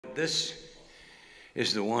this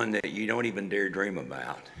is the one that you don't even dare dream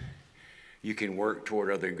about. You can work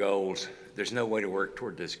toward other goals. There's no way to work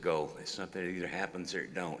toward this goal. It's something that either happens or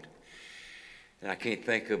it don't. And I can't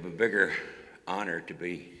think of a bigger honor to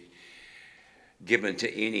be given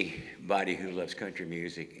to anybody who loves country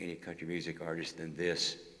music, any country music artist, than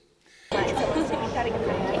this.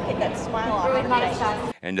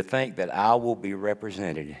 And to think that I will be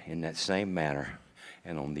represented in that same manner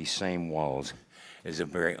and on these same walls is a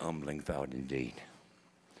very humbling thought indeed.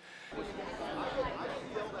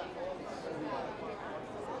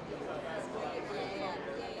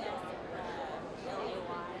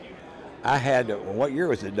 I had, what year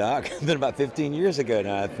was it, Doc? It's been about 15 years ago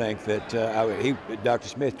now, I think, that Dr.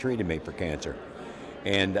 Smith treated me for cancer.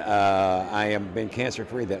 And I have been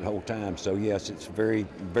cancer-free that whole time. So yes, it's very,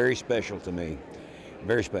 very special to me.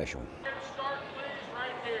 Very special. Start, please,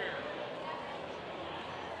 right here.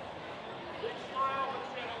 Big smile, let's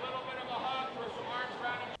get a little bit of a hug for some arms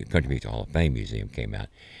around him. The Country Music Hall of Fame Museum came out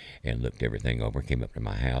and looked everything over, came up to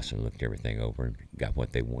my house and looked everything over and got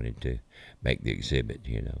what they wanted to make the exhibit,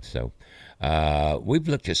 you know. So we've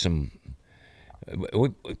looked at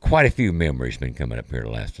quite a few memories been coming up here the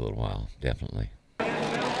last little while, definitely.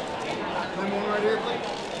 Right here, please.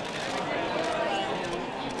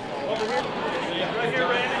 Over here. Right here,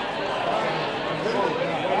 Randy.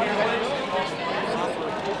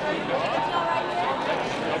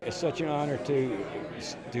 It's such an honor to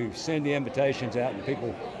send the invitations out and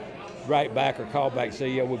people write back or call back and say,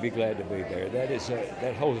 yeah, we'll be glad to be there.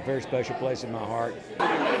 That holds a very special place in my heart.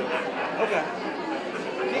 Okay.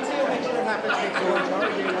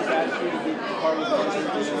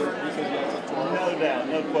 No doubt,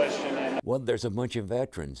 no question. Well, there's a bunch of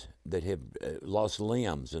veterans that have lost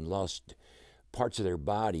limbs and lost parts of their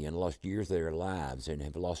body and lost years of their lives and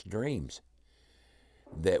have lost dreams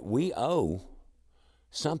that we owe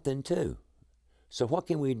something to. So what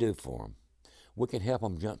can we do for them? We can help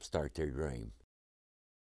them jumpstart their dream.